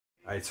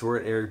Alright, so we're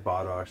at Eric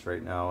Bodock's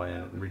right now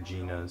and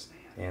Regina's,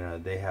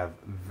 and they have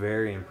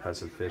very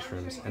impressive fish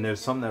rooms. And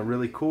there's something that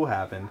really cool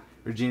happened.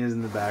 Regina's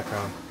in the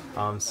background.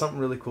 Something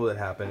really cool that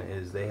happened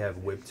is they have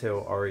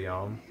whiptail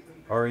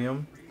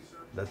aureum.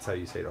 That's how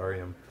you say it,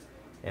 aureum.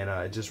 And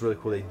it's just really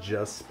cool. They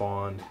just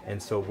spawned, and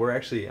so we're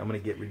actually, I'm gonna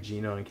get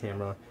Regina on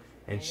camera,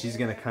 and she's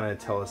gonna kind of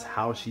tell us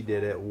how she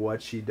did it,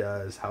 what she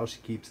does, how she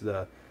keeps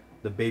the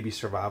baby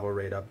survival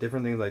rate up,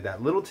 different things like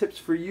that. Little tips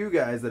for you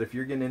guys that if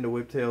you're getting into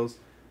whiptails,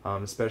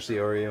 especially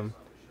aureum,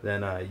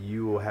 then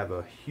you will have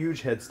a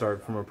huge head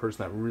start from a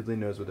person that really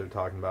knows what they're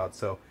talking about.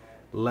 So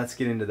let's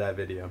get into that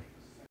video.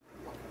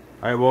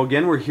 Alright, well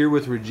again we're here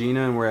with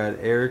Regina, and we're at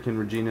Eric and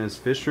Regina's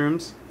fish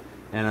rooms.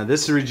 And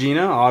this is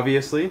Regina,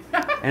 obviously.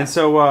 And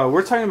so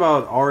we're talking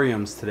about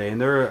aureums today,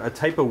 and they're a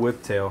type of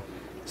whiptail.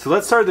 So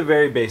let's start with the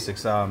very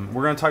basics. We're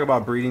going to talk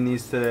about breeding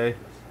these today.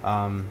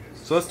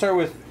 So let's start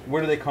with,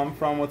 where do they come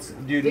from?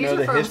 Do you know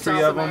the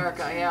history of them? South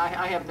America. Yeah,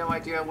 I have no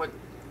idea what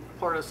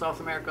part of South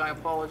America. I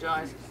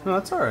apologize. No,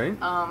 that's all right.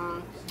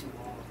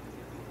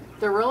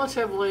 They're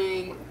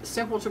relatively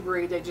simple to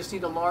breed. They just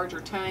need a larger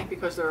tank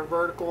because they're a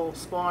vertical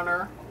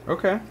spawner.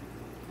 Okay.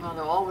 They'll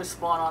always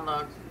spawn on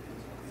the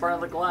front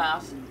of the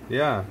glass.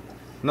 Yeah.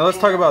 Now let's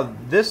talk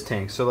about this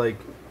tank. So like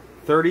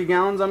 30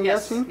 gallons, I'm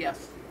guessing?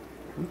 Yes.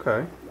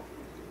 Okay.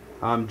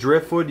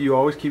 Driftwood, you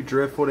always keep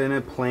driftwood in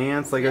it.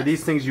 Plants, like, are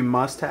these things you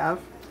must have?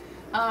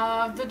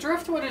 The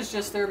driftwood is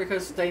just there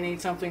because they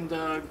need something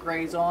to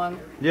graze on.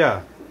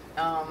 Yeah.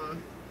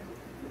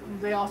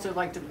 They also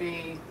like to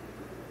be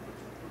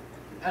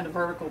in a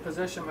vertical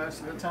position most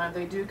of the time.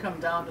 They do come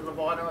down to the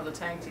bottom of the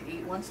tank to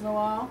eat once in a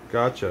while.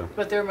 Gotcha.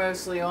 But they're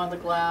mostly on the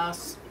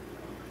glass,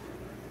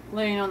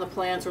 laying on the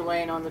plants or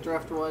laying on the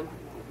driftwood.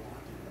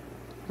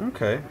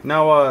 Okay.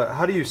 Now,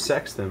 how do you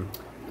sex them?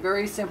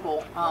 Very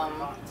simple.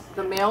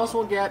 The males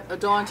will get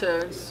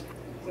odontos.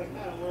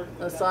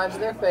 The sides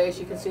of their face,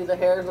 you can see the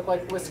hairs look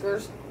like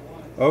whiskers.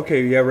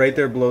 Okay, yeah, right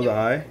there below the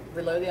eye?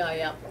 Below the eye,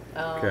 yeah.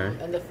 Okay.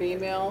 And the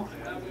female,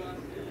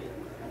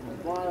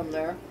 bottom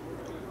there.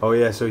 Oh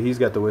yeah, so he's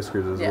got the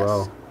whiskers as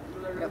well.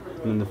 Yep.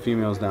 And then the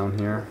female's down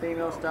here. The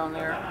female's down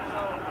there.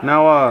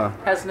 Now,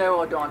 has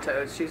no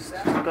odontos. She's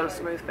got a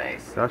smooth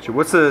face. Gotcha.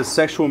 What's the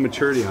sexual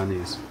maturity on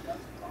these?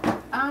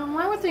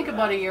 I would think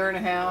about 1.5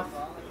 years.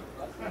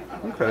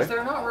 Okay. Because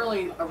they're not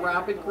really a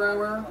rapid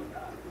grower.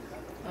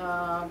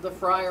 The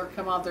fryer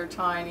come out, they're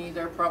tiny.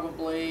 They're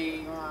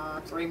probably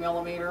 3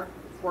 millimeter,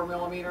 4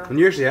 millimeter. And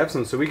you actually have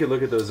some, so we could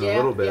look at those in a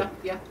little bit.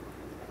 Yeah.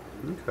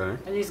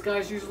 Okay. And these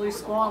guys usually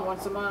spawn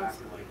once a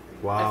month.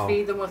 Wow. I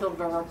feed them with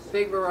a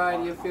big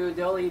variety of food.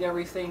 They'll eat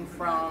everything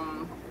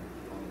from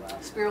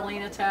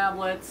spirulina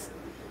tablets,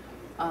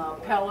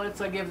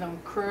 pellets. I give them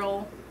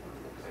krill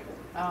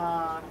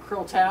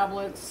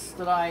tablets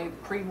that I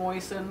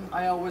pre-moisten.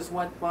 I always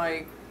wet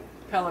my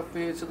pellet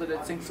food so that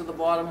it sinks to the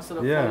bottom instead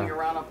of floating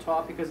around up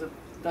top because it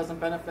doesn't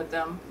benefit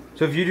them.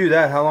 So if you do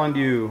that, how long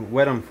do you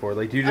wet them for?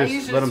 Like, do you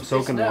just let them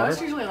soak in water?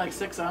 It's usually like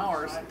 6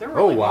 hours. They're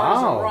really hard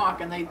as a rock,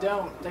 and they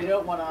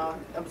don't want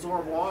to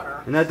absorb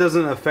water. And that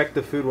doesn't affect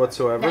the food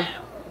whatsoever?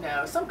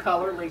 No. Some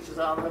color leaches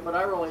out of it, but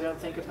I really don't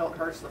think it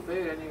hurts the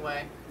food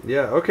anyway.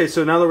 Yeah. Okay.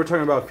 So now that we're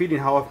talking about feeding,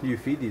 how often do you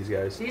feed these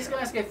guys? These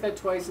guys get fed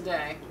twice a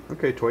day.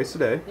 Okay, twice a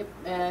day. Yep.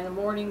 And in the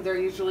morning they're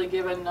usually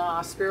given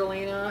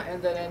spirulina,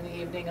 and then in the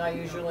evening I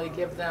usually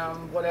give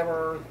them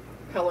whatever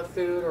pellet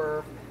food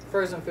or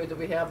frozen food that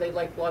we have. They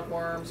like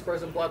bloodworms,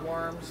 frozen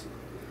bloodworms.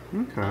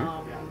 Okay.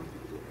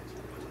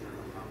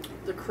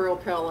 The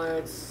krill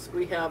pellets.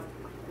 We have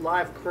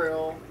live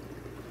krill.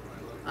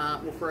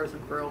 Frozen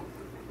krill.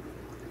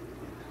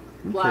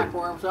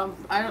 Blackworms.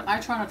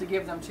 I try not to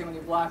give them too many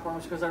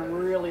blackworms because I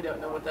really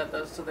don't know what that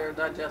does to their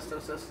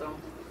digestive system.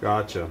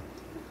 Gotcha.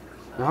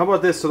 Now how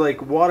about this? So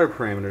like water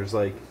parameters,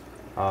 like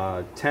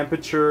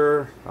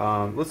temperature.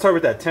 Let's start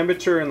with that.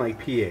 Temperature and like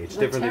pH,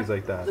 different things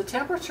like that. The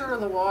temperature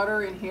of the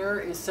water in here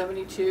is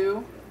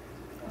 72.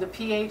 The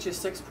pH is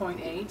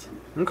 6.8.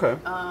 Okay.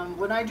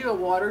 When I do a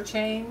water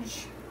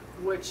change,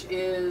 which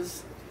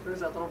is, there's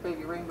that little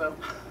baby rainbow.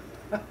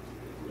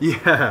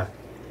 Yeah.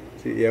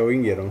 Yeah, we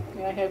can get them.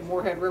 Yeah, I had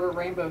Moorhead River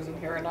rainbows in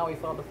here, and now we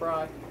found the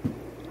fry.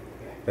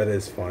 That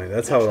is funny.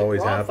 That's how it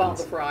always happens. Found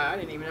the fry. I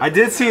didn't even know. I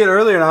did see it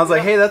earlier, and I was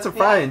like, "Hey, that's a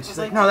fry," and she's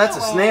like, "No, that's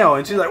a snail,"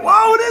 and she's like,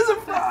 "Whoa, it is a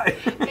fry."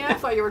 Yeah, I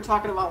thought you were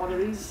talking about one of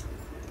these.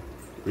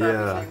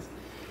 Yeah. Things.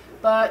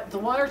 But the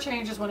water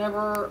changes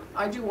whenever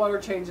I do water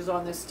changes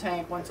on this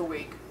tank once a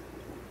week.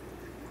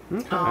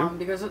 Okay.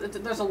 Because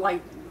there's a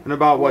light. And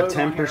about what,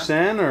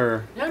 10%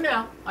 or?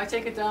 No. I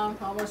take it down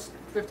almost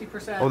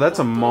 50%. Oh, that's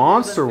a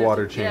monster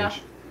water change.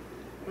 Yeah,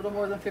 a little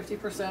more than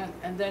 50%,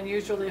 and then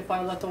usually if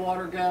I let the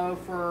water go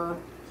for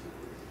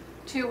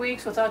 2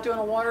 weeks without doing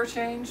a water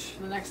change,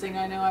 the next thing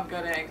I know I've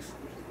got eggs.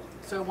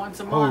 So once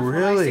a month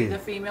when I see the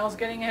females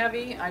getting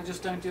heavy, I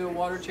just don't do a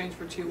water change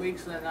for 2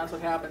 weeks, and then that's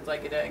what happens, I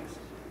get eggs.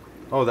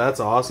 Oh, that's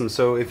awesome.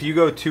 So if you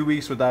go 2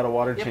 weeks without a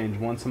water change,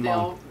 once a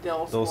month,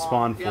 they'll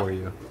spawn for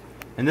you.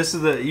 And this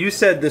is you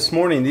said this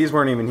morning these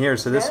weren't even here,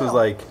 so this was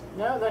like...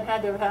 No, that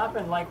had to have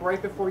happened like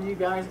right before you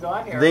guys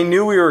got here. They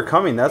knew we were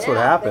coming, that's what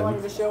happened. They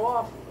wanted to show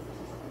off.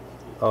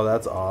 Oh,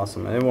 that's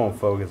awesome. It won't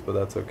focus, but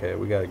that's okay.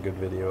 We got a good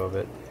video of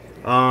it.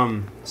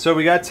 So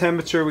we got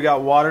temperature, we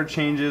got water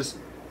changes.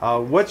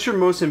 What's your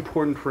most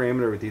important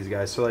parameter with these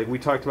guys? So like we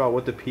talked about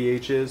what the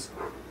pH is.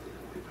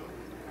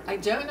 I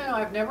don't know.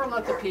 I've never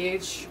let the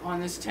pH on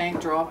this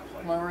tank drop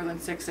lower than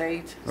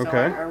 6.8. So Okay.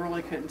 I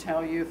really couldn't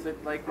tell you if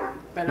it like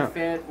would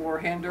benefit or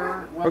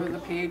hinder whether the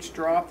pH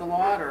dropped a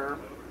lot or.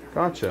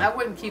 Gotcha. I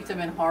wouldn't keep them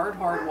in hard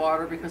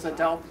water because I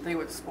doubt that they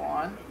would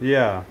spawn.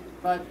 Yeah.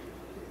 But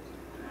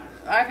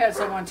I've had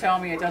someone tell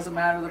me it doesn't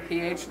matter the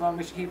pH as long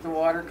as you keep the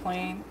water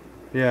clean.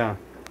 Yeah.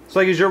 So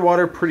like, is your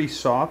water pretty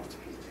soft?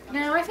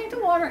 No, I think the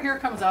water here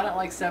comes out at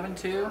like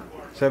 7.2.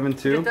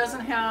 7.2? It doesn't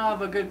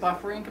have a good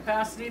buffering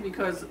capacity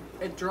because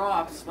it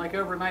drops. Like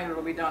overnight,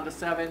 it'll be down to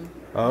 7.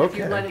 Oh, If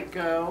you okay. let it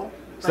go.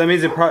 So that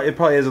means it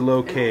probably has a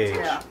low pH.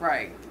 Yeah,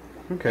 right.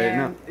 Okay.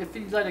 And if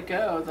you let it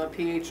go, the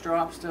pH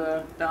drops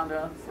down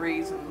to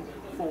 3s and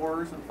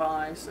 4s and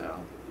 5s.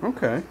 So.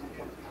 Okay.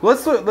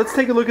 Let's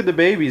take a look at the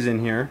babies in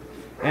here.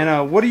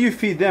 And what do you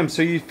feed them?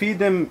 So you feed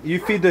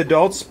the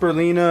adults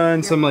spirulina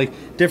and some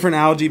like different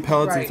algae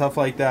pellets and stuff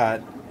like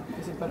that.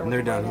 Is it better And they're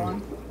with the light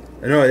done.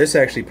 on? No, this is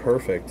actually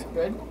perfect.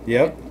 Good.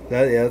 Yep.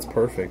 That's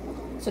perfect.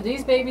 So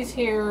these babies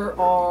here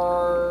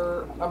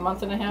are a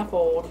month and a half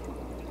old.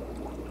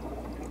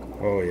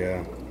 Oh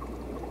yeah.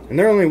 And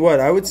they're only what?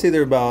 I would say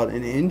they're about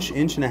an inch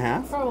and a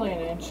half. Probably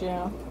an inch,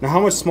 yeah. Now how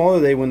much smaller are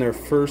they when they're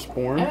first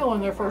born? I know when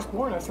they're first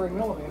born, they're 3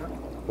 millimeter.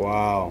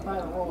 Wow. I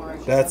don't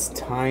know, That's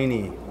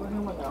tiny.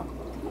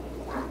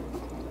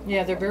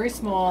 Yeah, they're very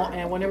small,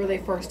 and whenever they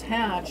first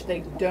hatch,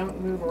 they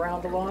don't move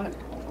around a lot.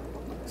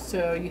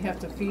 So you have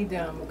to feed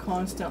them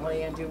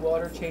constantly and do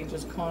water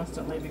changes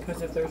constantly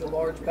because if there's a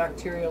large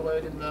bacteria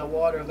load in the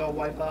water, they'll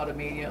wipe out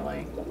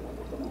immediately.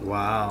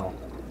 Wow.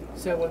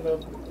 So when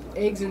the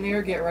eggs in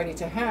there get ready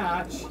to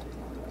hatch,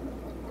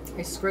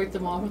 I scrape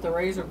them off with a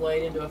razor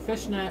blade into a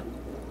fish net,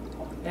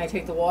 and I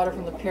take the water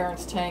from the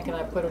parent's tank and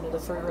I put it into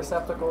 3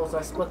 receptacles.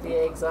 I split the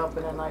eggs up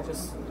and then I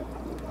just...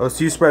 Oh,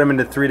 so you spread them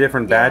into 3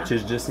 different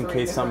batches just in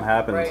case something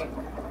happens. Right.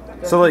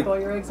 So like, all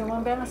your eggs in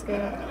one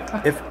basket.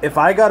 if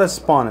I got a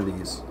spawn of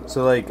these,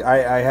 so like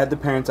I had the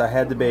parents, I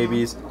had the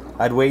babies,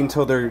 I'd wait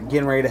until they're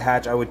getting ready to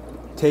hatch. I would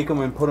take them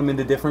and put them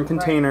into different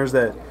containers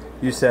that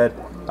you said.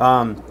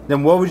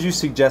 Then what would you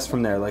suggest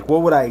from there? Like,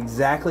 what would I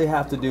exactly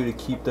have to do to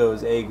keep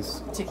those eggs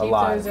alive? To keep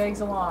those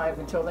eggs alive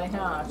until they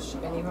hatch,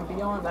 and even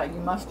beyond that, you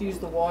must use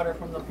the water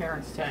from the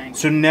parent's tank.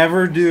 So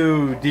never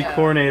do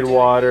dechlorinated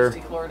water.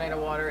 Use dechlorinated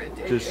water.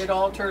 It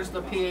alters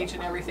the pH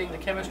and everything, the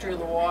chemistry of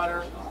the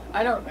water.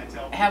 I don't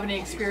have any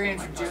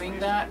experience doing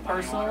that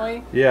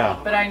personally. Yeah.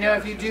 But I know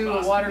if you do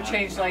a water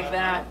change like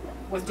that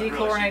with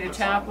dechlorinated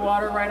tap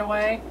water right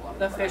away,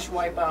 the fish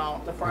wipe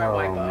out, the fry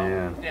wipe out.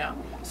 Man. Yeah.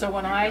 So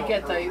when I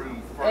get the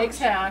eggs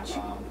hatch,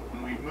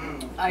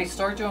 I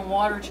start doing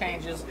water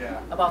changes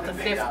about the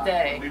 5th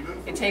day.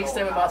 It takes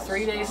them about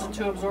 3 days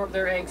to absorb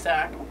their egg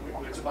sac.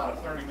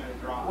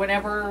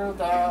 Whenever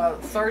the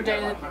 3rd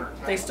day,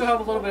 they still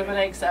have a little bit of an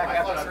egg sac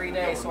after 3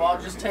 days, so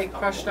I'll just take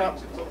crushed up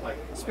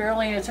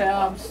spirulina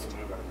tabs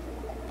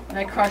and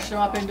I crush them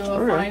up into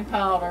a fine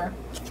powder.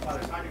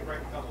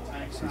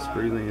 Some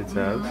spirulina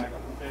tabs.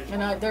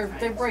 And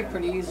they break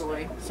pretty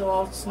easily, so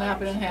I'll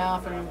snap it in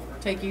half and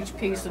take each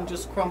piece and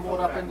just crumble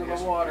it up into the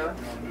water.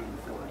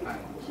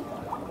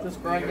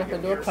 Just grind it up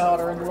into a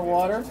powder into the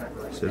water.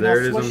 So and there I'll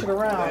it is. swish it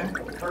around.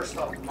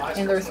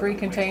 And there are 3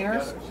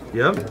 containers.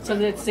 Yep. So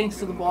that it sinks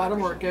to the bottom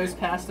where it goes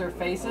past their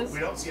faces.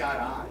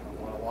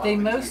 They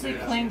mostly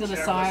cling to the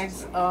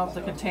sides of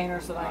the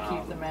containers that I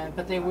keep them in,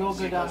 but they will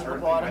go down to the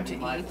bottom to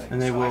eat. And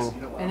they will.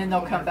 And then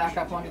they'll come back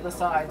up onto the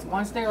sides.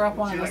 Once they're up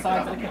onto the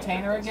sides of the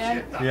container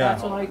again,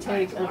 that's when I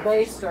take a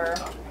baster,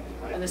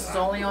 and this is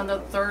only on the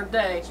 3rd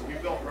day.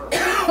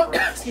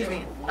 Excuse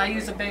me. I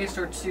use a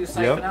baster to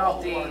siphon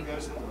out the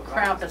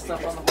crap that's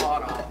up on the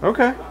bottom.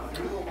 Okay.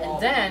 And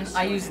then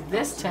I use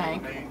this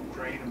tank,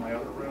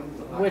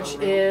 which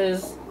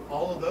is,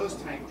 all of those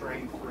tank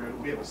drain through.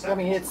 We have a I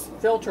mean, it's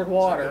filtered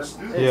water.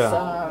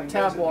 It's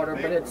tap water,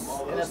 but it's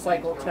in a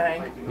cycle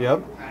tank.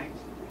 Yep.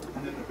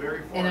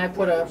 And I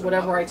put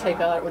whatever I take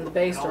out in the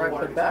baster, I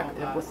put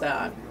back with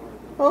that.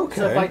 Okay.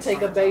 So if I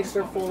take a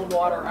baster full of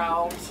water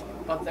out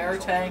of their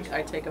tank,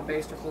 I take a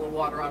baster full of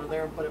water out of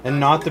there and put it back. And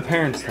not the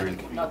parents'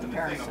 tank. Not the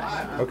parents'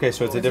 tank. Okay,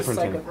 so it's a different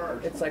tank.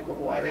 It's cycled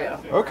water, yeah.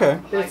 Okay.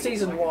 But it's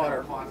seasoned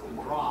water.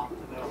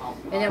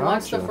 And then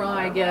once the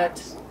fry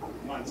get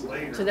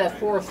to that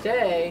 4th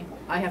day,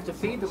 I have to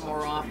feed them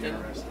more often.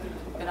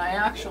 And I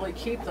actually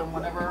keep them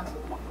whenever,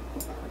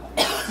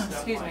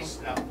 excuse me.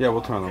 Yeah,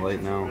 we'll turn on the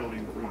light now.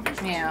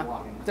 Yeah.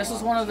 This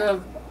is one of the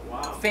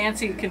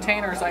fancy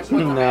containers I put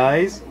them in.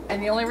 Nice.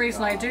 And the only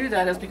reason I do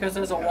that is because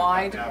there's a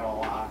wide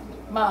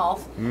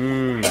mouth.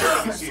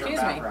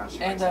 Excuse me.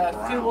 And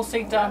the food will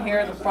sink down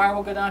here, the fry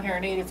will go down here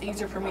and eat. It's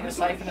easier for me to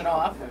siphon it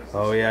off.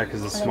 Oh yeah,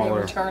 because it's And then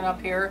smaller. return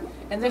up here.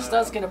 And this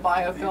does get a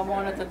biofilm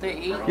on it that they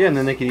eat. Yeah, and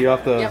then they can eat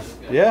off the. Yep.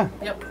 Yeah.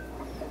 Yep.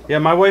 Yeah,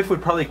 my wife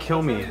would probably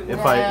kill me if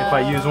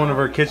I use one of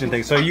her kitchen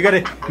things. So you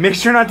gotta make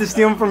sure not to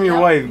steal them from your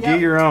wife. Get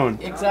your own.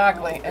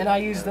 Exactly. And I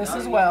use this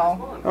as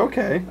well.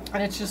 Okay.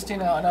 And it's just, you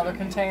know, another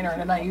container. And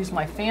then I use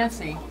my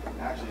fancy.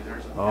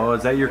 Oh,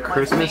 is that your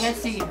Christmas?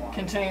 Fancy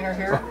container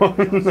here. Oh,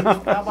 no.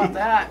 How about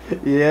that?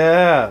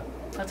 Yeah.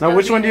 That's now,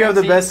 which one do you have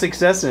the best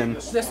success in?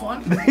 This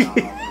one.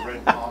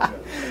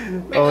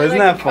 Oh, isn't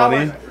that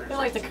funny? I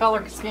like the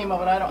color scheme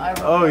of it. I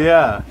don't. Oh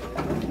yeah.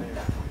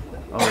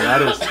 Oh,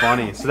 that is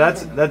funny. So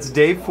that's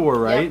day 4,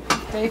 right?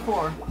 Yep, day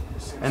 4.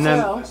 And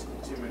then so,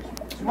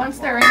 once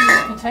they're in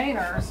these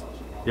containers.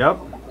 Yep.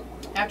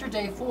 After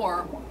day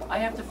 4, I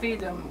have to feed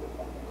them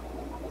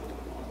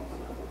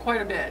quite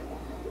a bit.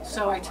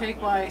 So I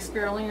take my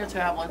spirulina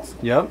tablets.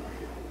 Yep.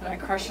 And I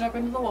crush it up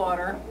into the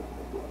water.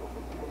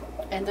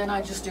 And then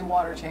I just do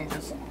water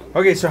changes.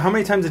 Okay, so how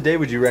many times a day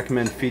would you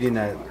recommend feeding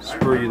that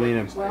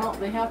spirulina? Well,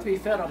 they have to be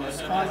fed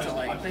almost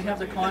constantly. They have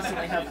to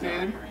constantly have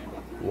food.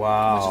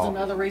 Wow. Which is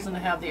another reason to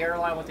have the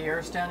airline with the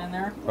air stone in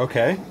there.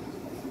 Okay.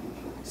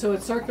 So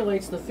it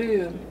circulates the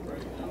food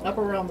up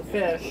around the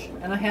fish,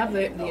 and I have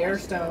the air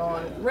stone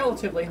on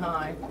relatively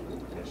high.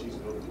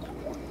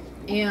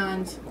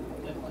 And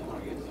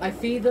I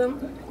feed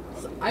them.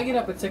 I get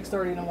up at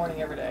 6:30 in the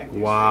morning every day.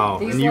 Wow.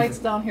 These lights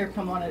down here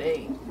come on at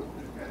 8.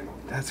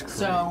 That's crazy.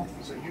 So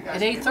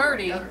at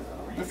 8:30,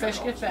 the fish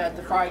get fed,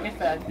 the fry get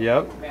fed.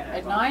 Yep.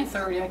 At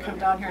 9:30, I come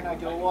down here and I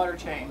do a water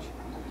change.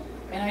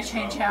 And I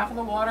change half of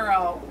the water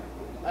out,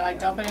 and I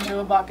dump it into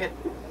a bucket.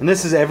 And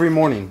this is every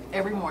morning?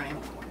 Every morning.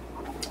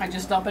 I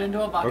just dump it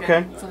into a bucket,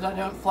 okay, so that I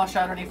don't flush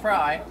out any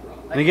fry.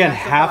 And again,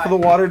 half of the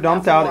water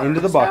dumped out into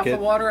the bucket. Half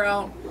the water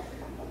out.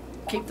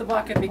 Keep the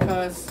bucket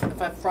because if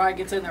a fry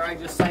gets in there, I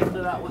just siphon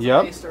it out with a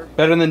baster.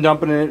 Better than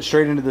dumping it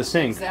straight into the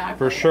sink. Exactly.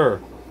 For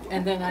sure.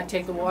 And then I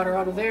take the water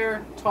out of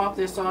there, top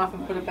this off,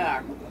 and put it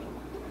back.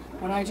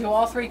 When I do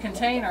all 3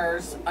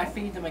 containers, I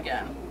feed them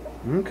again.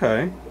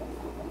 Okay.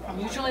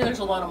 Usually there's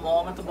a lot of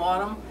mulm at the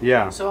bottom.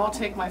 Yeah. So I'll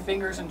take my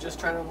fingers and just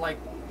try to like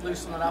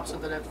loosen it up so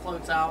that it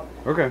floats out.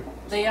 Okay.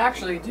 They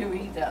actually do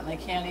eat that, and they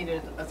can't eat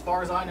it. As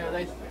far as I know,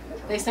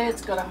 they say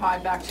it's got a high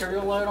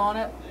bacterial load on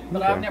it,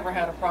 but I've never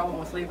had a problem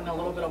with leaving a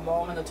little bit of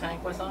mulm in the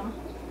tank with them.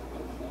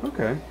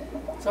 Okay.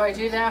 So I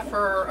do that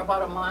for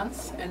about a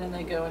month, and then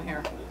they go in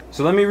here.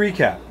 So let me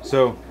recap.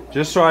 So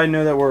just so I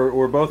know that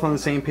we're both on the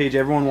same page,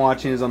 everyone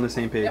watching is on the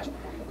same page. Yep.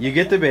 You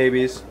get the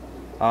babies.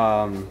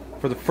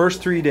 For the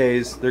first 3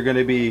 days, they're going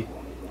to be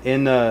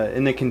in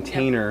the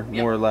container,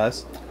 more or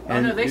less.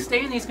 And no, they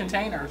stay in these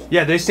containers.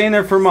 Yeah, they stay in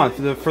there for a month.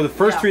 For the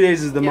first 3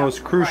 days is the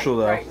most crucial,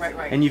 though.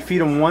 Right. And you feed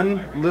them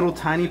one little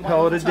tiny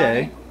pellet a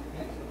day.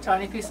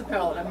 Tiny piece of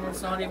pellet. I mean,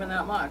 it's not even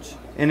that much.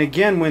 And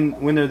again,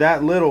 when they're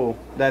that little,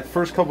 that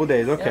first couple of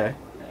days, okay,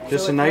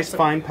 just so a nice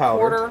fine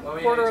powder.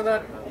 Quarter of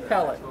that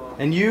pellet.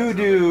 And you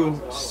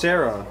do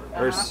Sarah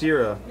or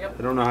Sierra.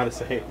 I don't know how to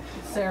say it.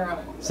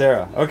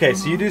 Sarah. Okay,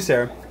 so you do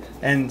Sarah.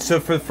 And so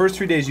for the first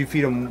 3 days, you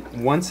feed them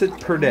once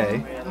per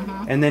day,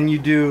 and then you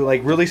do like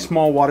really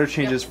small water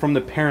changes from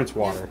the parents'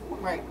 water.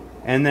 Right.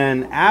 And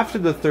then after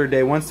the 3rd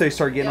day, once they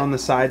start getting on the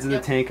sides of the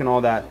tank and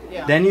all that,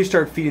 then you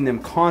start feeding them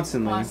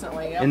constantly.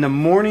 In the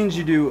mornings,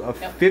 you do a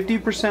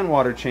 50%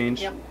 water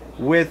change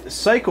with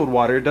cycled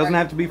water. It doesn't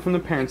have to be from the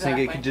parents' tank.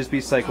 It could just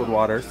be cycled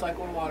water.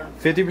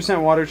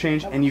 50% water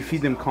change, and you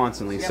feed them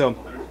constantly. So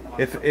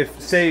if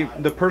say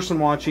the person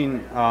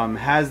watching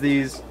has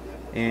these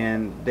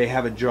and they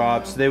have a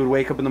job, so they would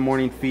wake up in the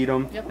morning, feed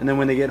them, and then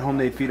when they get home,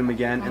 they'd feed them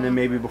again, and then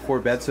maybe before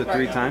bed, so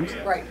 3 times?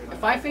 Right.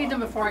 If I feed them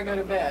before I go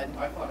to bed,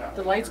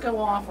 the lights go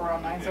off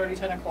around 9:30,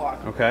 10 o'clock.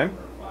 Okay.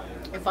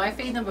 If I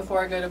feed them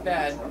before I go to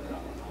bed,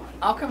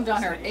 I'll come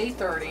down here at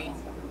 8:30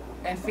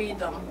 and feed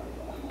them,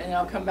 and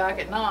I'll come back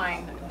at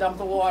 9, dump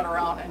the water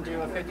out, and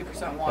do a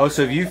 50% water. Oh,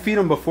 so if you feed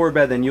them before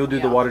bed, then you'll do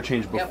the water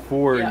change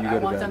before you go to bed. I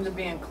want them to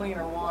be in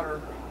cleaner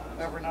water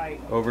overnight.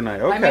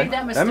 Okay. I made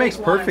that mistake that makes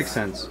perfect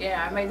once. sense.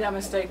 Yeah, I made that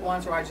mistake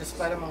once where I just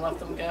fed them and left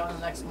them go, and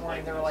the next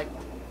morning there were like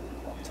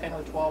 10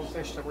 or 12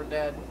 fish that were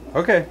dead.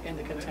 Okay. In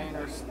the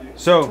containers.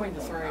 So, between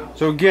the 3.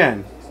 So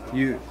again,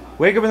 you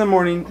wake up in the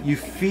morning, you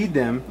feed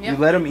them, you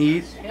let them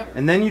eat,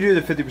 and then you do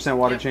the 50%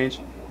 water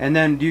change. And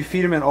then do you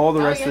feed them at all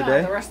the rest of the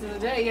day? The rest of the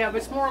day, yeah, but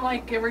it's more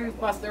like every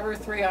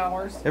 3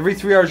 hours. Every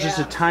 3 hours, just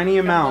a tiny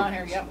amount.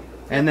 Down here,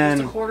 And then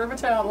just a quarter of a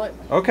tablet.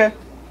 Okay.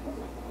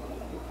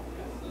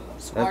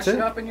 Squash it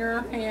up in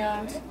your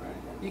hand.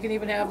 You can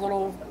even have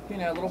little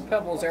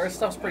pebbles there. This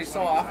stuff's pretty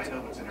soft.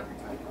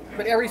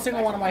 But every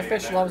single one of my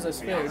fish loves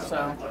this food,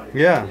 so.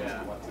 Yeah.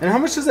 And how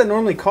much does that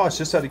normally cost,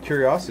 just out of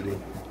curiosity?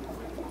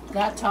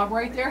 That tub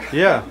right there?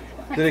 Yeah.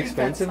 Is it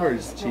expensive or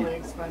is it cheap? Really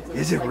expensive.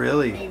 Is it like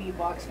really?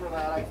 $80 for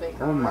that, I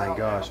think. Oh my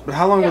gosh. But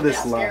how long will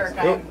this last?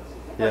 It's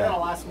gonna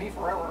last me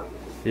forever.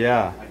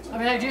 Yeah. I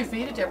mean, I do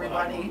feed it to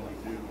everybody,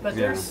 but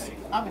there's,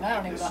 I mean, I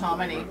don't even know how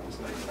many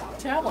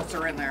tablets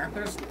are in there.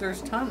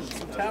 There's tons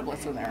of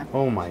tablets in there.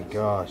 Oh my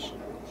gosh.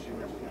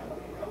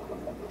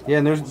 Yeah,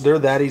 and they're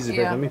that easy to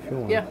break. Let me feel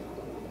one. Yeah.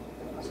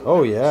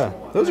 Oh yeah.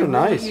 Those are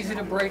nice. Really easy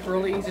to break,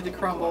 really easy to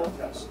crumble.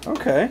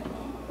 Okay.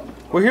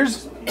 Well,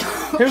 here's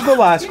the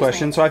last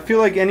question. So I feel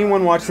like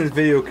anyone watching this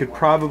video could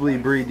probably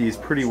breed these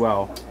pretty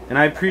well, and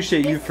I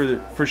appreciate you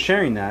for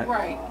sharing that.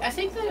 Right. I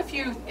think that if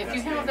you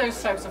have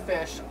those types of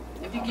fish,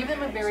 if you give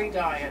them a berry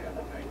diet,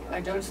 I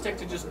don't stick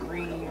to just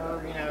green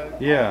or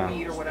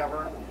meat or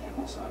whatever.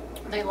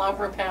 They love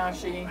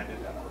rapashi,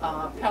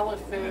 pellet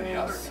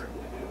foods.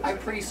 I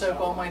pre-soak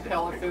all my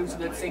pellet foods so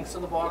that it sinks to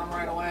the bottom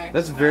right away.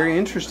 That's very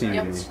interesting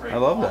to me. I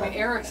love that. I mean,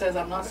 Eric says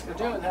I'm not for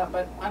doing that,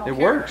 but I don't care. It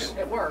works.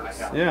 It works.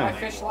 Yeah. My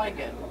fish like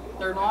it.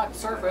 They're not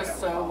surface,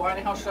 so why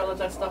the hell should I let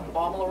that stuff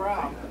bobble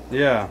around?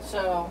 Yeah.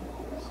 So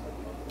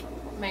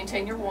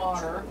maintain your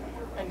water,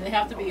 and they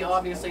have to be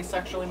obviously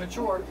sexually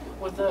mature.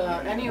 With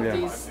any of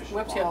these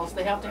whiptails,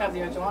 they have to have the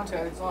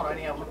odontos. Not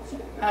any of them.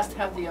 Has to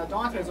have the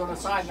odontos on the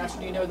side, and that's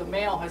when you know the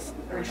male has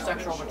reached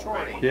sexual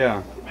maturity.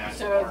 Yeah.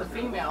 So the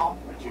female,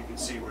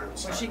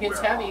 when she gets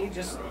heavy,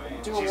 just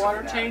do a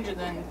water change and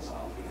then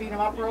feed them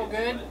up real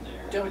good.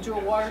 Don't do a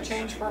water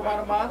change for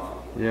about a month.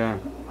 Yeah.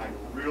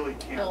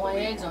 They'll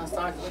lay eggs on the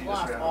sides of the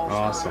glass all the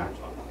Awesome. time.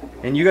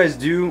 And you guys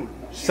do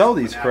sell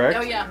these, correct?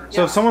 Oh yeah.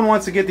 So if someone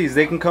wants to get these,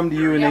 they can come to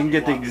you and they can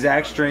get the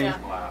exact strain.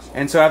 Yeah.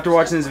 And so after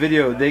watching this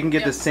video, they can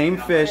get the same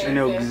fish and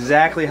know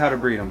exactly how to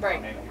breed them.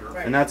 Right.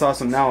 And that's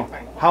awesome. Now,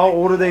 how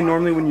old are they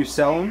normally when you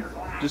sell them?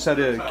 Just out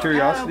of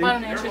curiosity.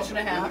 About an inch and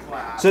a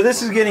half. So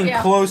this is getting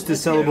close to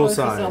It's getting sellable close to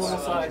size.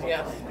 sellable size,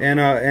 yes.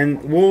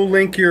 And we'll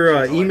link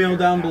your email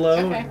down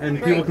below, Okay, and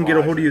great. people can get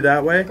a hold of you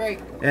that way. Great.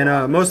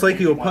 And most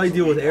likely you'll probably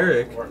deal with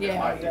Eric.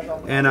 Yeah.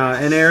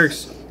 And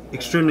Eric's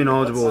extremely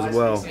knowledgeable as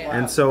well.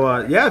 And so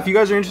yeah, if you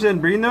guys are interested in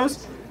breeding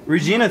those,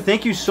 Regina,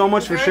 thank you so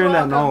much for You're sharing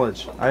very that welcome.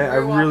 knowledge. I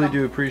You're really welcome.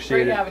 do appreciate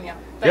Great it. having you.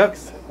 Yep.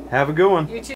 Thanks. Have a good one. You too.